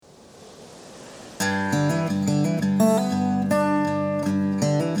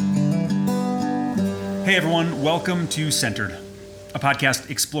Hey everyone, welcome to Centered, a podcast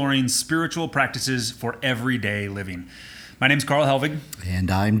exploring spiritual practices for everyday living. My name's Carl Helvig. And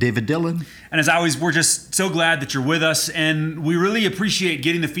I'm David Dillon. And as always, we're just so glad that you're with us, and we really appreciate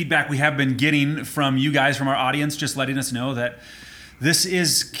getting the feedback we have been getting from you guys, from our audience, just letting us know that this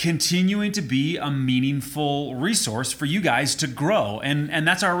is continuing to be a meaningful resource for you guys to grow. And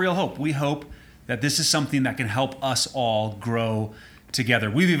that's our real hope. We hope that this is something that can help us all grow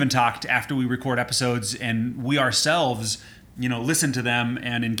together. We've even talked after we record episodes and we ourselves, listen to them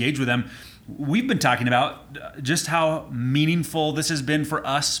and engage with them. We've been talking about just how meaningful this has been for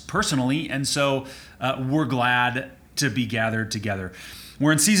us personally. And so we're glad to be gathered together.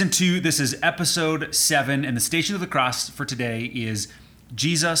 We're in season 2. This is episode 7. And the Station of the Cross for today is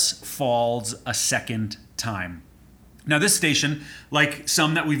Jesus Falls a Second Time. Now, this station, like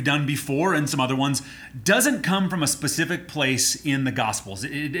some that we've done before and some other ones, doesn't come from a specific place in the Gospels.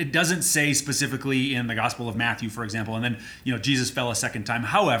 It doesn't say specifically in the Gospel of Matthew, for example, and then, Jesus fell a second time.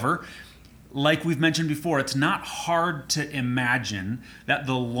 However, like we've mentioned before, it's not hard to imagine that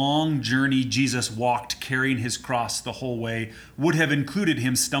the long journey Jesus walked carrying his cross the whole way would have included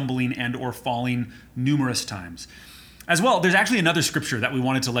him stumbling and or falling numerous times. As well, there's actually another scripture that we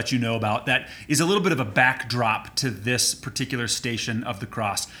wanted to let you know about that is a little bit of a backdrop to this particular station of the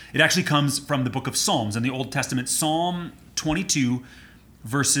cross. It actually comes from the book of Psalms in the Old Testament, Psalm 22,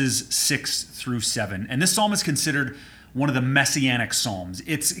 verses 6 through 7. And this psalm is considered one of the messianic psalms.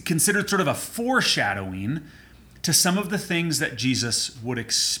 It's considered sort of a foreshadowing to some of the things that Jesus would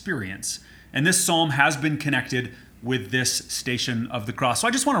experience. And this psalm has been connected with this station of the cross. So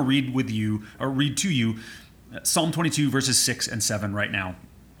I just want to read to you Psalm 22, verses 6 and 7 right now.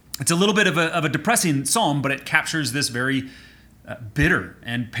 It's a little bit of a depressing psalm, but it captures this very bitter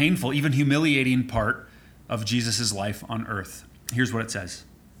and painful, even humiliating part of Jesus' life on earth. Here's what it says.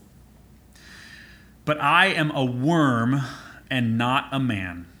 But I am a worm and not a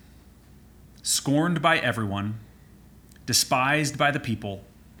man, scorned by everyone, despised by the people.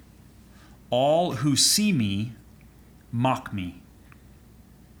 All who see me mock me.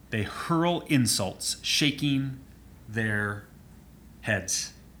 They hurl insults, shaking their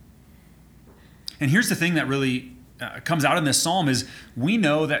heads. And here's the thing that really comes out in this psalm is we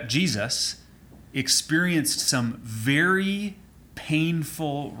know that Jesus experienced some very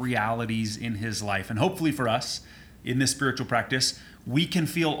painful realities in his life. And hopefully for us, in this spiritual practice, we can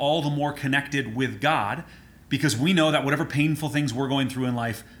feel all the more connected with God because we know that whatever painful things we're going through in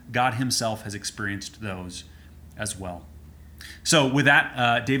life, God himself has experienced those as well. So with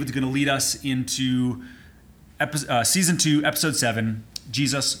that, David's going to lead us into season 2, episode 7,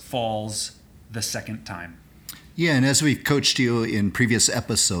 Jesus Falls the Second Time. Yeah, and as we've coached you in previous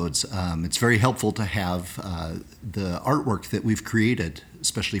episodes, it's very helpful to have the artwork that we've created,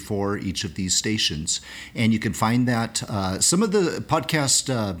 especially for each of these stations. And you can find that some of the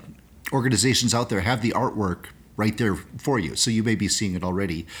podcast organizations out there have the artwork right there for you, so you may be seeing it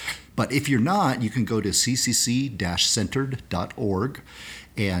already. But if you're not, you can go to ccc-centered.org,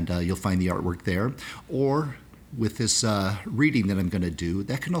 and you'll find the artwork there. Or with this reading that I'm going to do,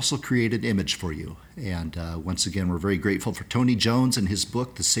 that can also create an image for you. And once again, we're very grateful for Tony Jones and his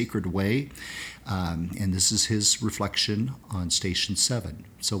book, The Sacred Way. And this is his reflection on Station 7.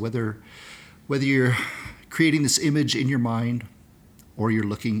 So whether you're creating this image in your mind or you're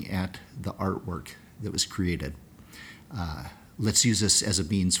looking at the artwork that was created, let's use this as a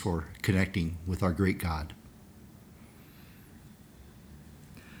means for connecting with our great God.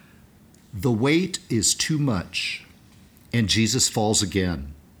 The weight is too much, and Jesus falls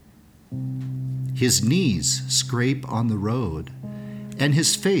again. His knees scrape on the road, and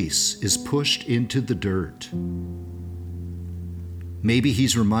his face is pushed into the dirt. Maybe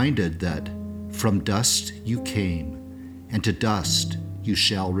he's reminded that from dust you came, and to dust you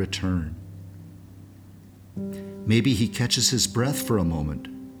shall return. Maybe he catches his breath for a moment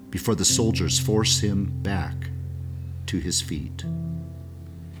before the soldiers force him back to his feet.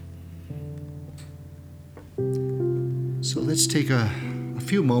 So let's take a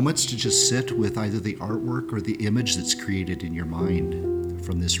few moments to just sit with either the artwork or the image that's created in your mind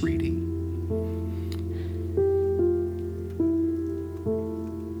from this reading.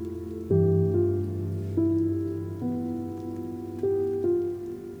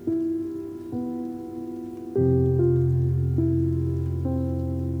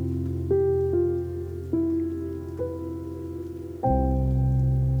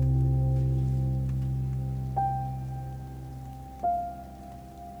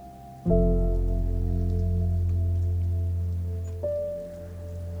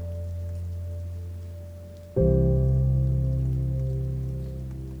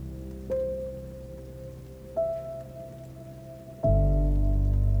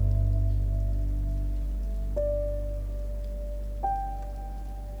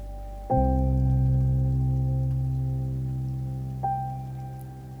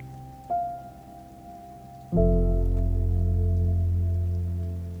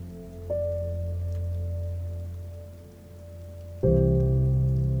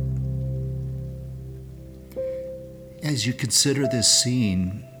 As you consider this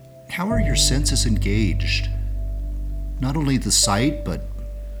scene, how are your senses engaged? Not only the sight, but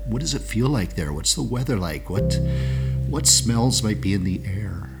what does it feel like there? What's the weather like? What smells might be in the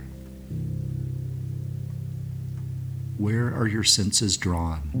air? Where are your senses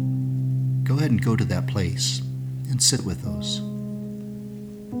drawn? Go ahead and go to that place and sit with those.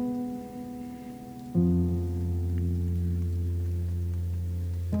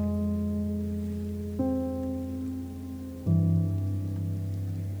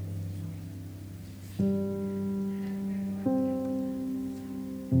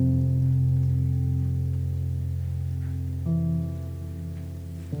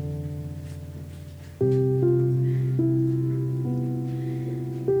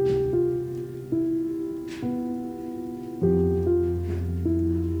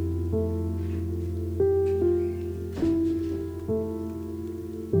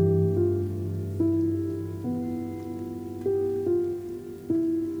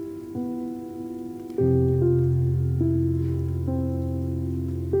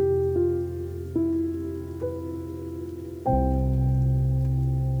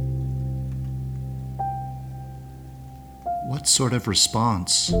 What sort of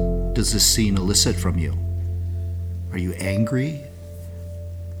response does this scene elicit from you? Are you angry?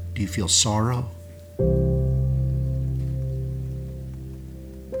 Do you feel sorrow?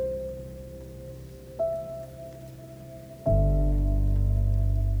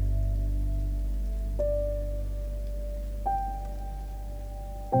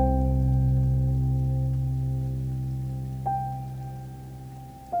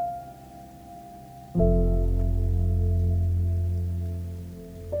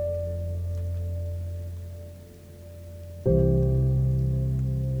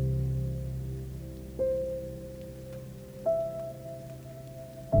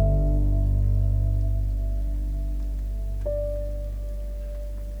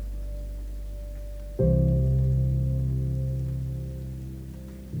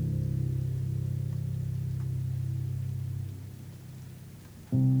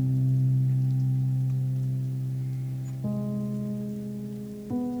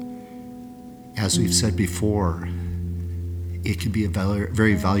 As we've said before, it can be a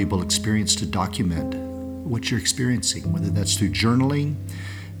very valuable experience to document what you're experiencing, whether that's through journaling,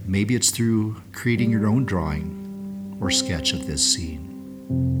 maybe it's through creating your own drawing or sketch of this scene.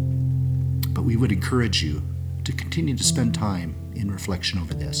 But we would encourage you to continue to spend time in reflection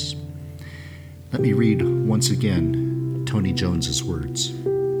over this. Let me read once again Tony Jones's words.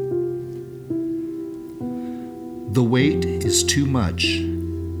 The weight is too much,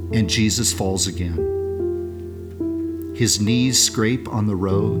 and Jesus falls again. His knees scrape on the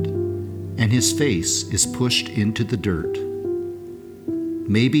road, and his face is pushed into the dirt.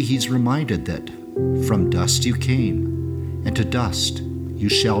 Maybe he's reminded that from dust you came, and to dust you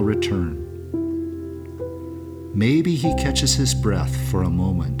shall return. Maybe he catches his breath for a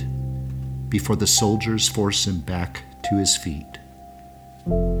moment before the soldiers force him back to his feet.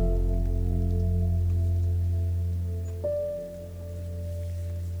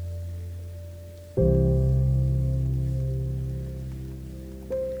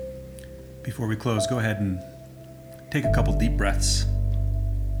 Before we close, go ahead and take a couple deep breaths.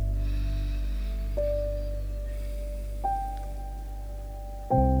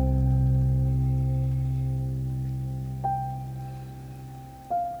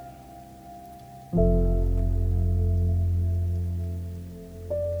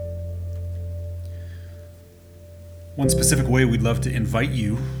 One specific way we'd love to invite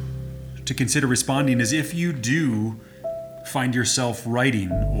you to consider responding is if you do find yourself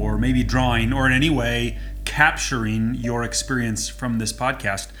writing or maybe drawing or in any way capturing your experience from this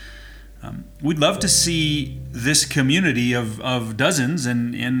podcast. We'd love to see this community of dozens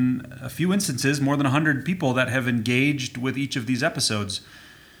and in a few instances more than 100 people that have engaged with each of these episodes.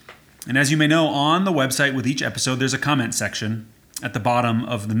 And as you may know, on the website with each episode, there's a comment section at the bottom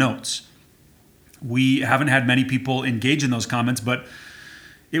of the notes. We haven't had many people engage in those comments, but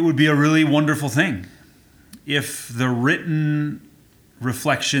it would be a really wonderful thing if the written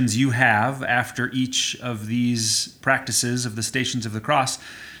reflections you have after each of these practices of the Stations of the Cross,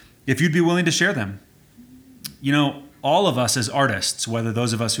 if you'd be willing to share them. You know, all of us as artists, whether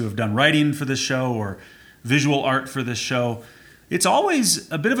those of us who have done writing for this show or visual art for this show, it's always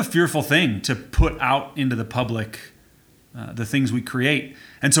a bit of a fearful thing to put out into the public the things we create.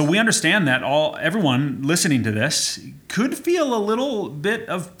 And so we understand that everyone listening to this could feel a little bit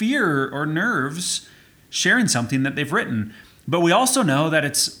of fear or nerves sharing something that they've written. But we also know that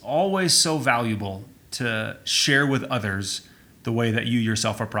it's always so valuable to share with others the way that you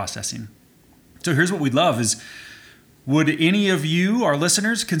yourself are processing. So here's what we'd love is Would any of you, our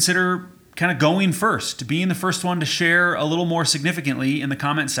listeners, consider kind of going first, being the first one to share a little more significantly in the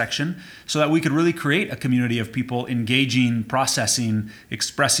comment section so that we could really create a community of people engaging, processing,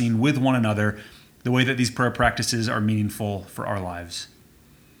 expressing with one another the way that these prayer practices are meaningful for our lives?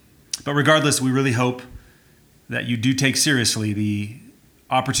 But regardless, we really hope that you do take seriously the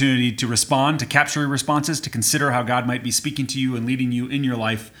opportunity to respond, to capture your responses, to consider how God might be speaking to you and leading you in your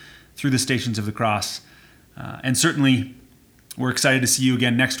life through the Stations of the Cross. And certainly, we're excited to see you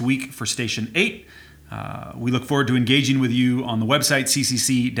again next week for Station 8. We look forward to engaging with you on the website,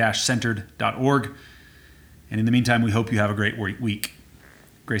 ccc-centered.org. And in the meantime, we hope you have a great week.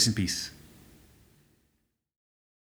 Grace and peace.